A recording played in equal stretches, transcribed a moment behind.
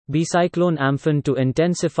B. Cyclone Amphan to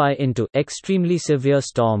intensify into extremely severe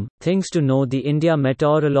storm. Things to know: the India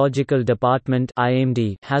Meteorological Department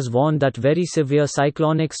 (IMD) has warned that very severe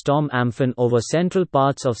cyclonic storm Amphan over central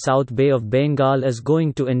parts of South Bay of Bengal is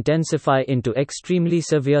going to intensify into extremely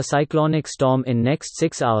severe cyclonic storm in next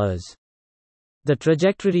 6 hours. The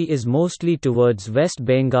trajectory is mostly towards West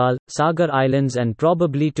Bengal, Sagar Islands and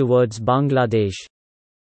probably towards Bangladesh.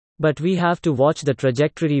 But we have to watch the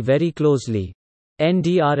trajectory very closely.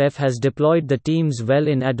 NDRF has deployed the teams well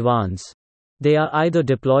in advance. They are either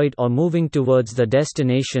deployed or moving towards the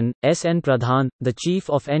destination, SN Pradhan, the chief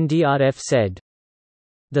of NDRF said.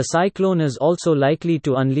 The cyclone is also likely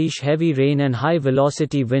to unleash heavy rain and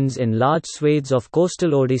high-velocity winds in large swathes of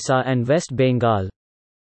coastal Odisha and West Bengal.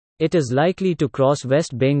 It is likely to cross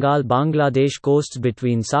West Bengal Bangladesh coasts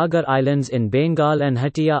between Sagar Islands in Bengal and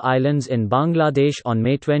Hatia Islands in Bangladesh on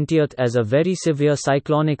May 20 as a very severe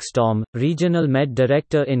cyclonic storm, Regional Met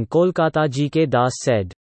Director in Kolkata GK Das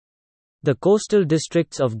said. The coastal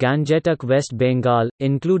districts of Gangetic West Bengal,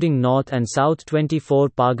 including North and South 24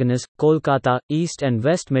 Parganas, Kolkata, East and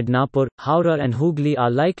West Midnapur, Howrah and Hooghly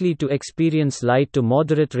are likely to experience light to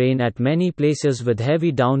moderate rain at many places with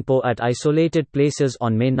heavy downpour at isolated places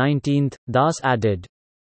on May 19, Das added.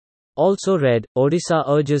 Also read, Odisha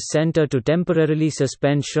urges centre to temporarily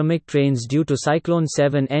suspend Shramik trains due to Cyclone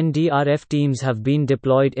 7. NDRF teams have been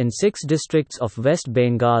deployed in 6 districts of West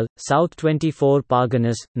Bengal, South 24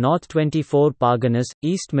 Parganas, North 24 Parganas,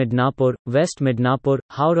 East Midnapur, West Midnapur,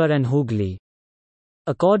 Howrah and Hooghly.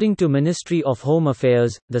 According to Ministry of Home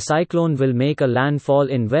Affairs, the cyclone will make a landfall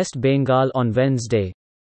in West Bengal on Wednesday.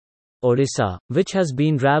 Odisha, which has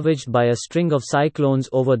been ravaged by a string of cyclones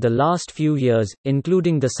over the last few years,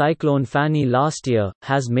 including the cyclone Fani last year,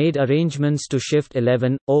 has made arrangements to shift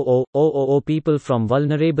 11,000 people from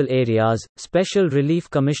vulnerable areas, Special Relief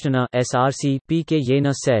Commissioner SRC PK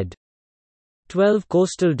Yena said. 12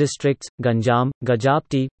 coastal districts, Ganjam,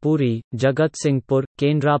 Gajapati, Puri, Jagatsinghpur,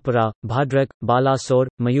 Kendrapara, Bhadrak, Balasore,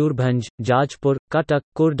 Mayurbhanj, Jajpur, Cuttack,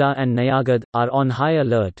 Khurda and Nayagad, are on high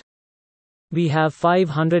alert. We have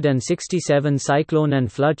 567 cyclone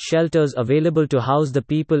and flood shelters available to house the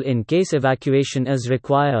people in case evacuation is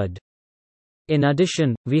required. In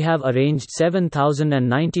addition, we have arranged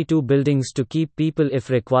 7,092 buildings to keep people if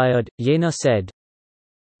required, Yena said.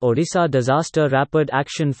 Odisha Disaster Rapid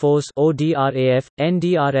Action Force (ODRAF),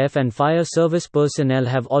 NDRF and fire service personnel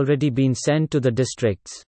have already been sent to the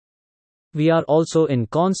districts. We are also in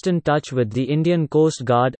constant touch with the Indian Coast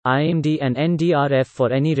Guard, IMD and NDRF for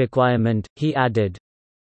any requirement, he added.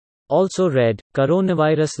 Also read,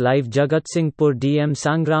 Coronavirus Live. Jagatsinghpur DM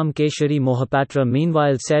Sangram Keshari Mohapatra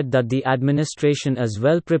meanwhile said that the administration is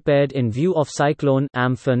well prepared in view of cyclone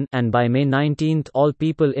Amphan and by May 19 all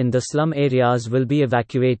people in the slum areas will be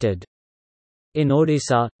evacuated. In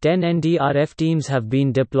Odisha, 10 NDRF teams have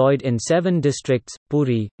been deployed in 7 districts,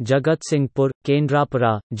 Puri, Jagatsinghpur,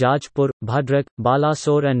 Kendrapara, Jajpur, Bhadrak,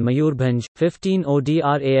 Balasore and Mayurbhanj. 15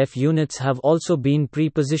 ODRAF units have also been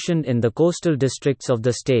pre-positioned in the coastal districts of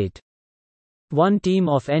the state. One team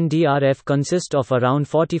of NDRF consists of around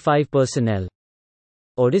 45 personnel.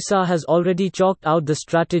 Odisha has already chalked out the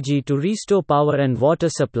strategy to restore power and water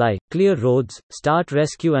supply, clear roads, start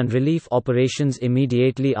rescue and relief operations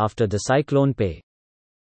immediately after the cyclone Pei.